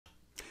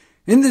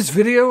In this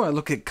video, I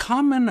look at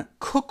common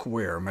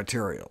cookware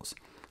materials: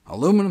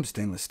 aluminum,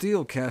 stainless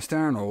steel, cast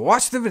iron.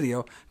 Watch the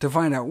video to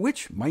find out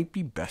which might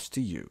be best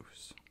to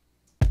use.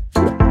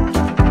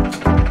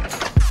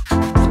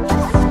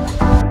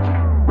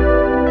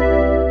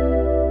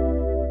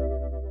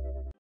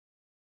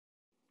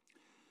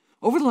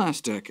 Over the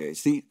last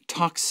decades, the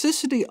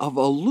toxicity of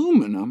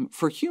aluminum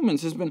for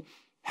humans has been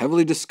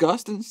heavily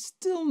discussed and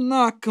still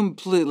not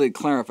completely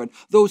clarified.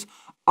 Those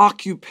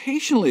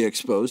occupationally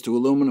exposed to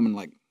aluminum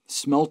in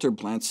smelter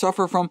plants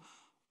suffer from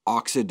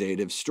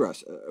oxidative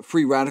stress,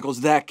 free radicals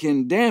that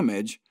can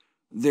damage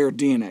their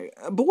DNA.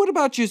 But what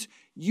about just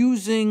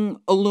using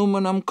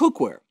aluminum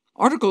cookware?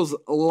 Articles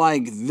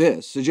like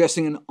this,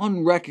 suggesting an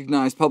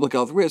unrecognized public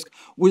health risk,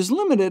 was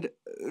limited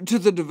to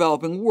the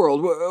developing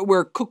world,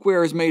 where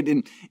cookware is made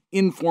in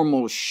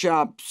informal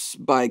shops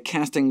by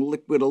casting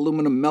liquid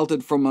aluminum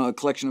melted from a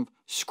collection of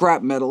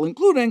scrap metal,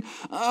 including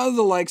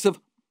the likes of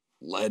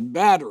lead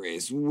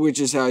batteries, which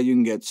is how you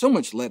can get so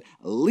much lead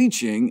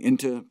leaching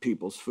into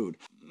people's food.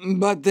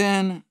 But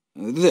then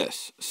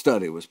this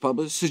study was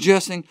published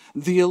suggesting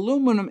the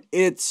aluminum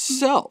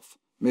itself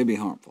may be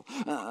harmful.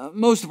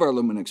 Most of our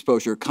aluminum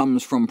exposure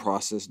comes from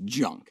processed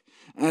junk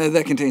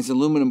that contains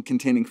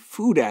aluminum-containing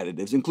food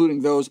additives,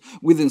 including those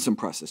within some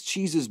processed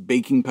cheeses,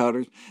 baking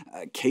powders,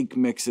 cake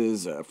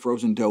mixes,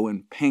 frozen dough,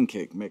 and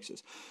pancake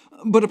mixes.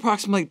 But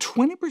approximately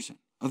 20%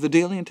 of the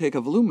daily intake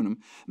of aluminum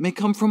may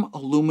come from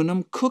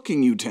aluminum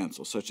cooking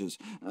utensils, such as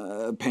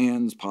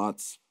pans,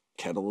 pots,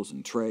 kettles,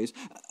 and trays.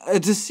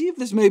 To see if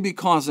this may be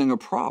causing a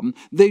problem,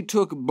 they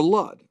took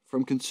blood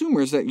from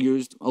consumers that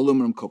used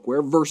aluminum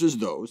cookware versus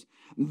those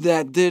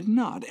that did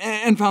not,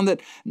 and found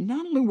that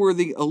not only were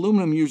the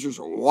aluminum users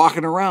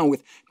walking around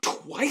with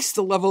twice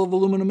the level of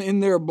aluminum in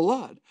their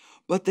blood,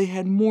 but they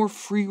had more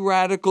free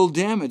radical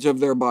damage of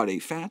their body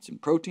fats and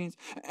proteins,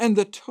 and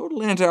the total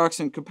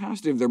antioxidant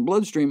capacity of their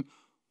bloodstream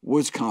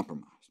was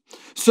compromised.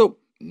 So,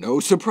 no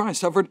surprise,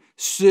 suffered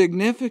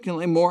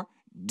significantly more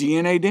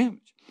DNA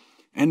damage.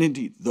 And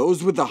indeed,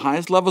 those with the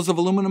highest levels of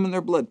aluminum in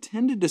their blood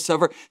tended to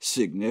suffer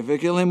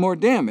significantly more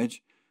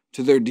damage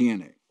to their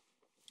DNA.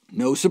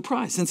 No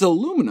surprise, since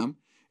aluminum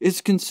is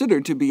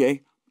considered to be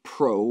a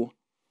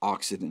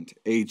pro-oxidant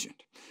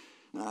agent.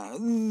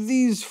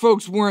 These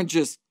folks weren't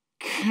just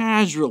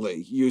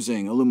casually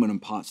using aluminum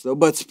pots, though,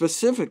 but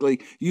specifically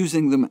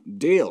using them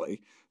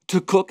daily to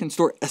cook and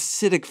store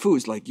acidic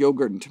foods like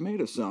yogurt and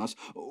tomato sauce,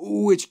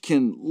 which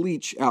can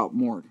leach out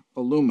more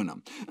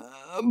aluminum.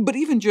 But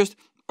even just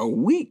a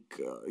week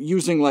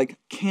using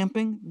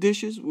camping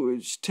dishes,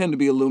 which tend to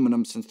be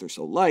aluminum since they're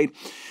so light,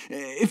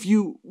 if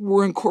you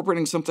were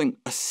incorporating something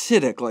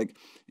acidic like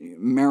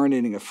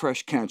marinating a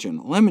fresh catch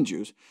in lemon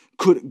juice,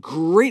 could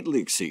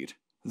greatly exceed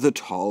the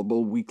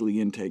tolerable weekly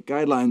intake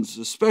guidelines,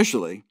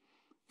 especially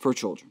for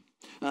children.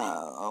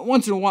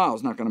 Once in a while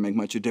is not going to make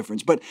much of a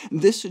difference, but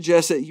this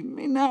suggests that you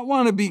may not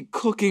want to be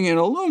cooking in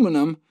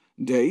aluminum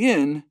day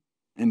in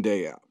and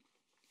day out.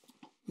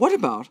 What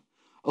about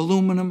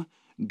aluminum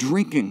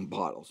drinking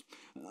bottles?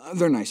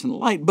 They're nice and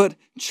light, but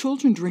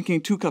children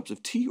drinking 2 cups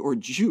of tea or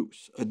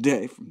juice a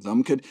day from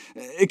them could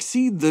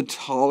exceed the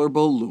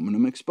tolerable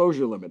aluminum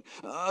exposure limit.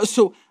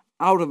 So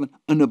out of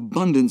an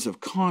abundance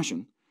of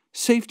caution,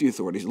 safety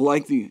authorities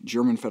like the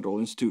German Federal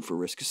Institute for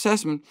Risk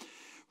Assessment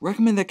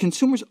recommend that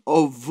consumers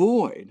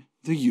avoid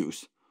the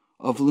use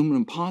of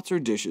aluminum pots or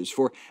dishes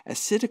for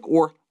acidic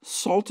or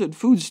salted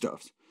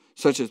foodstuffs,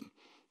 such as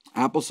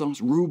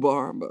applesauce,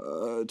 rhubarb,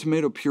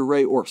 tomato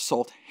puree, or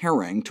salt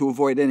herring, to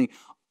avoid any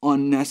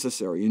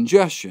unnecessary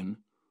ingestion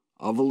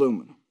of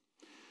aluminum.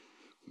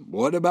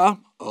 What about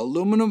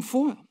aluminum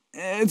foil?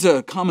 It's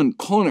a common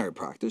culinary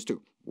practice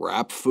to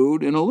wrap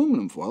food in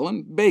aluminum foil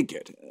and bake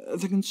it.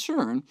 The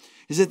concern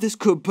is that this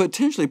could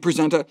potentially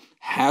present a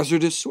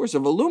hazardous source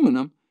of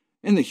aluminum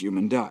in the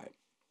human diet.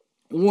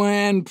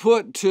 When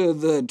put to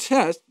the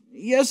test,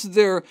 yes,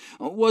 there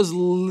was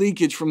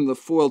leakage from the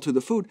foil to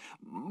the food,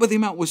 but the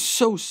amount was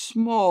so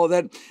small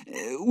that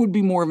it would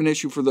be more of an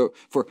issue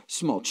for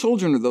small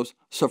children or those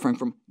suffering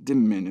from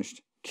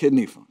diminished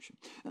kidney function.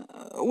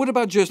 What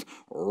about just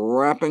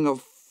wrapping a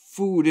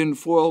food in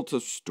foil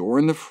to store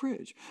in the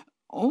fridge?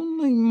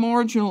 Only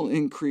marginal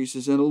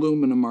increases in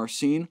aluminum are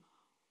seen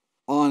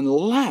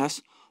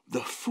unless the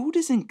food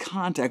is in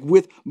contact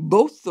with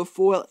both the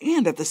foil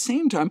and, at the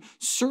same time,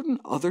 certain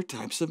other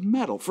types of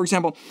metal. For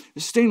example,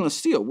 stainless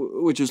steel,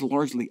 which is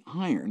largely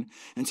iron,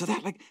 and so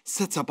that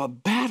sets up a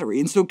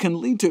battery, and so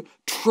can lead to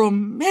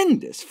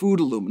tremendous food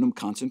aluminum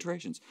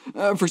concentrations.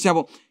 For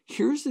example,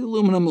 here's the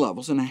aluminum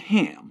levels in a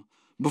ham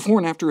before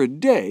and after a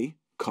day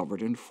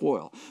covered in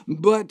foil.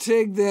 But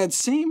take that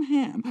same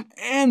ham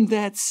and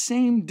that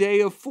same day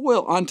of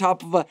foil on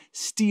top of a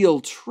steel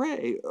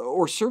tray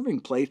or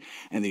serving plate,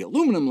 and the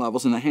aluminum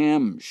levels in the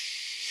ham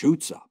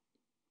shoots up.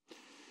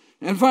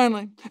 And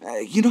finally,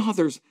 you know how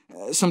there's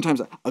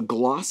sometimes a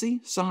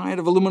glossy side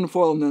of aluminum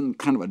foil and then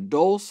kind of a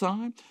dull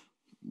side?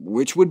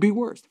 Which would be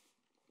worse?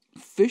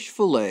 Fish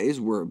fillets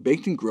were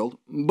baked and grilled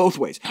both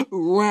ways,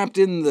 wrapped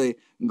in the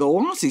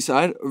glossy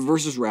side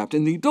versus wrapped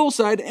in the dull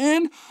side,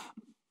 and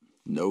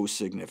no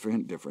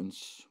significant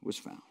difference was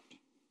found.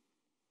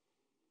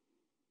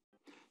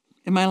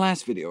 In my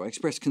last video, I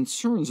expressed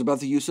concerns about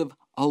the use of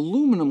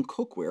aluminum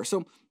cookware,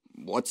 so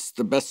what's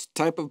the best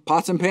type of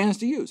pots and pans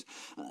to use?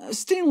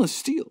 Stainless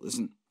steel is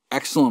an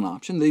excellent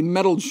option. The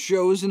metal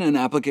chosen in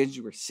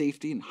applications where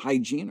safety and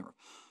hygiene are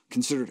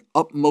considered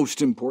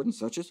utmost importance,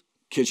 such as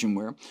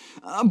kitchenware.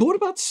 But what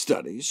about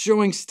studies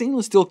showing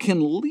stainless steel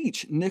can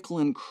leach nickel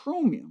and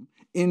chromium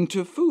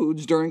into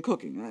foods during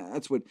cooking?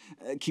 That's what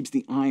keeps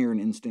the iron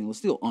in stainless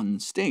steel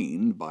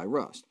unstained by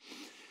rust.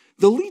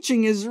 The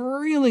leaching is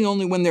really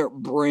only when they're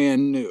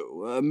brand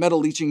new. Metal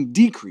leaching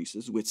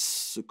decreases with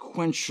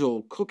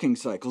sequential cooking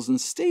cycles and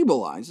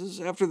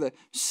stabilizes after the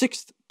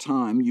 6th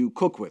time you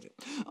cook with it.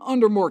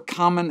 Under more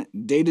common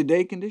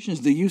day-to-day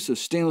conditions, the use of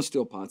stainless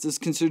steel pots is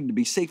considered to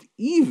be safe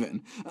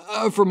even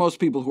for most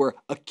people who are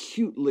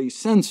acutely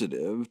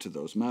sensitive to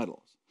those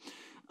metals.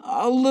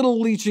 A little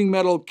leaching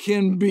metal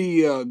can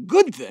be a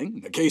good thing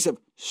in the case of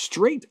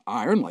straight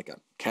iron, like a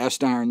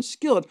cast iron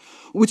skillet,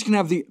 which can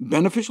have the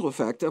beneficial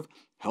effect of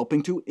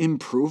helping to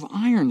improve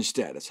iron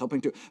status,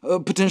 helping to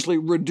potentially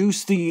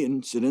reduce the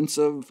incidence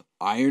of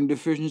iron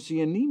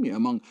deficiency anemia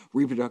among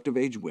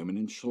reproductive-age women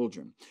and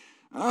children.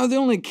 The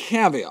only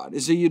caveat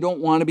is that you don't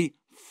want to be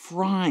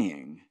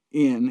frying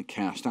in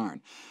cast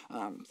iron.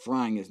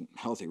 Frying isn't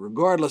healthy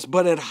regardless,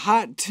 but at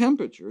hot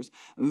temperatures,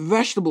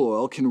 vegetable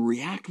oil can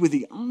react with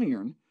the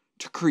iron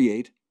to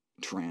create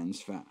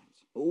trans fats.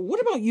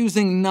 What about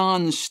using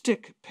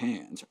non-stick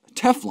pans?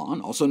 Teflon,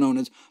 also known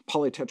as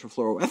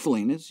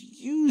polytetrafluoroethylene, is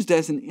used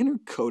as an inner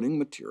coating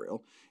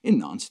material in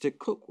non-stick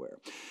cookware.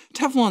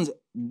 Teflon's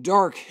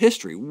dark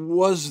history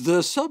was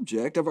the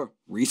subject of a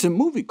recent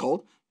movie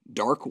called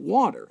Dark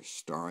Water,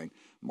 starring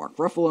Mark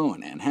Ruffalo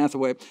and Anne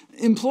Hathaway.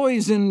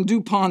 Employees in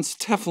DuPont's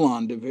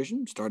Teflon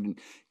division started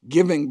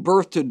giving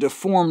birth to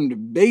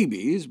deformed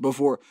babies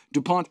before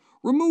DuPont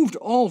removed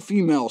all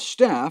female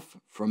staff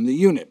from the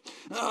unit.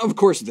 Of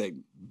course, they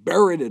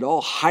buried it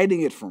all,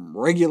 hiding it from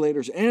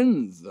regulators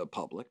and the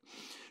public.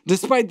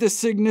 Despite the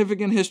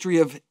significant history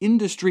of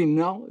industry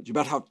knowledge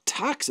about how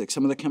toxic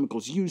some of the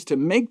chemicals used to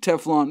make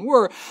Teflon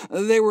were,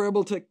 they were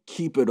able to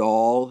keep it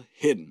all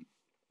hidden.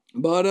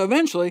 But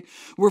eventually,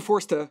 were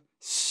forced to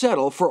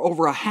settle for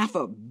over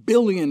 $500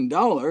 million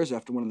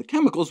after one of the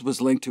chemicals was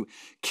linked to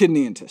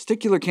kidney and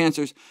testicular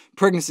cancers,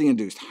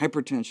 pregnancy-induced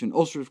hypertension,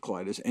 ulcerative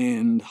colitis,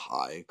 and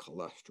high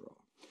cholesterol.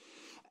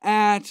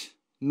 At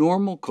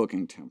normal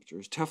cooking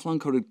temperatures,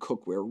 Teflon-coated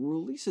cookware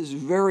releases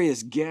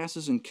various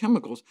gases and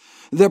chemicals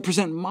that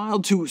present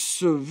mild to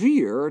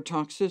severe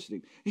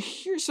toxicity.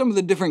 Here's some of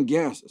the different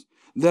gases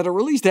that are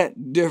released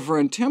at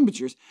different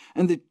temperatures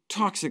and the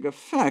toxic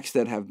effects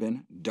that have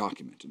been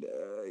documented.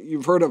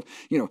 You've heard of,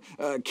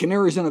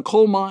 canaries in a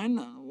coal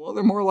mine? Well,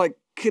 they're more like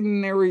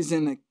canaries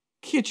in a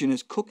kitchen,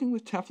 as cooking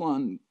with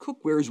Teflon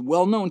cookware is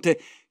well known to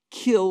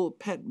kill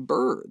pet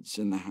birds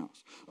in the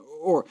house.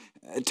 Or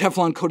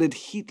Teflon-coated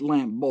heat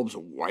lamp bulbs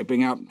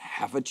wiping out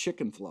half a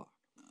chicken flock.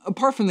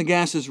 Apart from the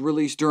gases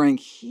released during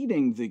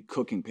heating the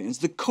cooking pans,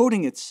 the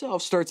coating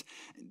itself starts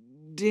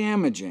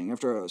damaging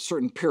after a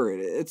certain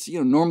period. It's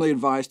normally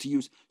advised to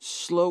use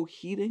slow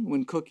heating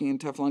when cooking in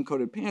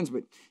Teflon-coated pans,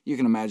 but you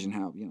can imagine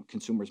how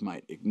consumers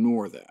might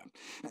ignore that.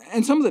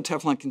 And some of the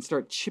Teflon can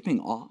start chipping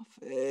off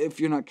if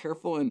you're not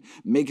careful and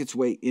make its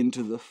way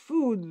into the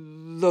food,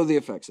 though the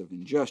effects of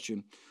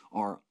ingestion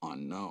are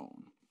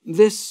unknown.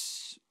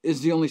 This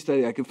is the only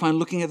study I could find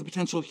looking at the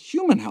potential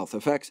human health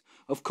effects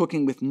of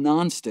cooking with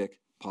non-stick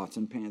pots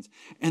and pans,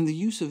 and the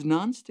use of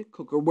non-stick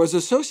cooker was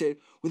associated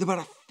with about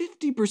a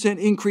 50%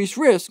 increased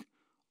risk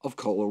of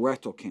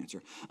colorectal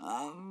cancer.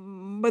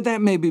 But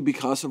that may be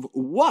because of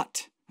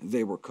what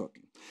they were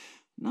cooking.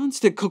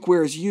 Non-stick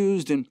cookware is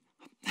used in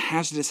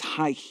hazardous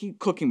high-heat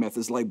cooking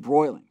methods like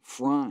broiling,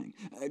 frying,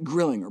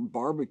 grilling, or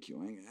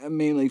barbecuing,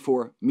 mainly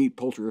for meat,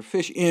 poultry, or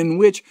fish, in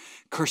which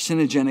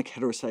carcinogenic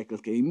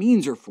heterocyclic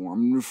amines are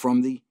formed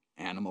from the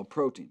animal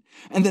protein.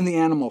 And then the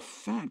animal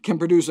fat can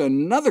produce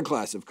another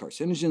class of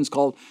carcinogens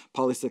called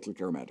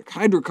polycyclic aromatic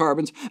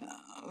hydrocarbons,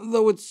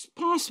 though it's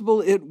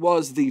possible it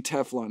was the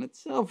Teflon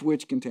itself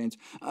which contains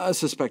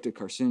suspected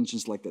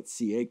carcinogens like that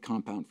C8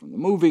 compound from the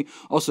movie,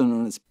 also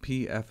known as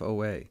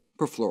PFOA,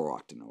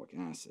 perfluorooctanoic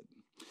acid.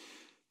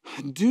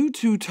 Due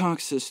to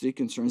toxicity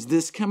concerns,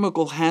 this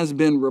chemical has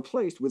been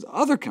replaced with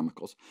other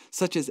chemicals,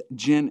 such as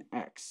Gen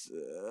X,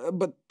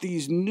 but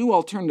these new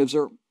alternatives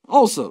are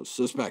also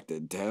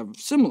suspected to have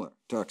similar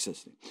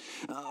toxicity.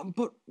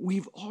 But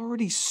we've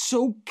already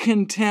so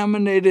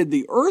contaminated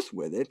the earth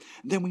with it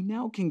that we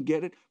now can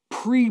get it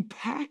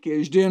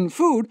pre-packaged in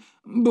food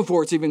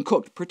before it's even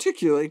cooked,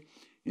 particularly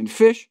in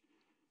fish,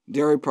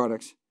 dairy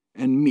products,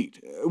 and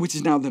meat, which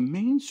is now the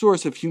main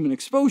source of human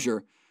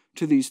exposure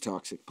to these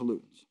toxic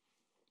pollutants.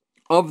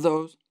 Of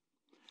those,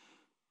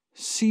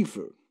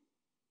 seafood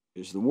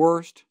is the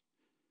worst.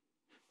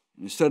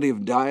 In a study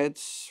of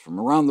diets from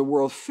around the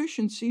world, fish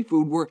and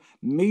seafood were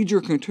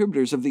major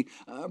contributors of the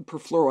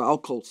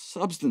perfluoroalkyl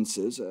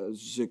substances,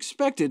 as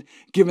expected,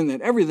 given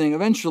that everything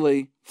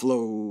eventually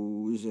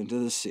flows into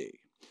the sea.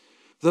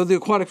 Though the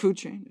aquatic food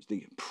chain is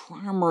the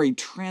primary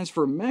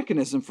transfer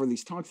mechanism for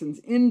these toxins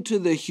into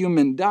the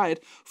human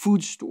diet,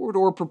 food stored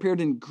or prepared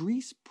in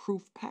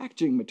grease-proof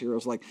packaging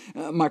materials like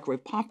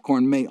microwave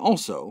popcorn may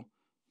also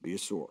be a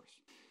source.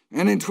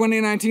 And in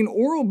 2019,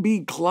 Oral-B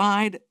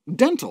Glide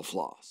dental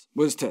floss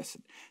was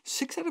tested.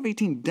 6 out of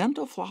 18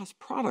 dental floss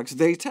products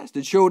they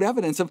tested showed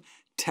evidence of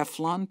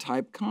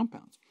Teflon-type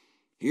compounds.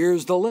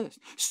 Here's the list.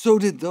 So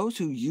did those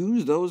who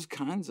use those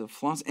kinds of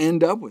floss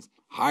end up with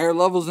higher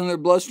levels in their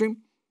bloodstream?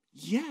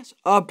 Yes,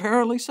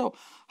 apparently so.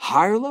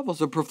 Higher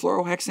levels of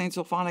perfluorohexane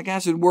sulfonic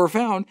acid were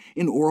found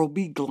in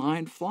Oral-B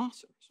Glide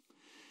flossers.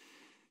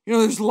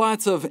 There's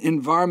lots of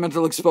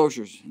environmental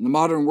exposures in the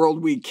modern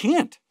world we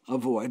can't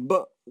avoid,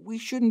 but we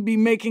shouldn't be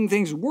making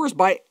things worse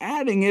by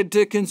adding it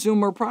to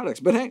consumer products.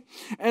 But hey,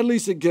 at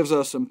least it gives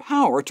us some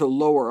power to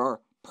lower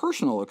our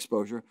personal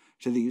exposure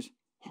to these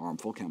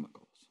harmful chemicals.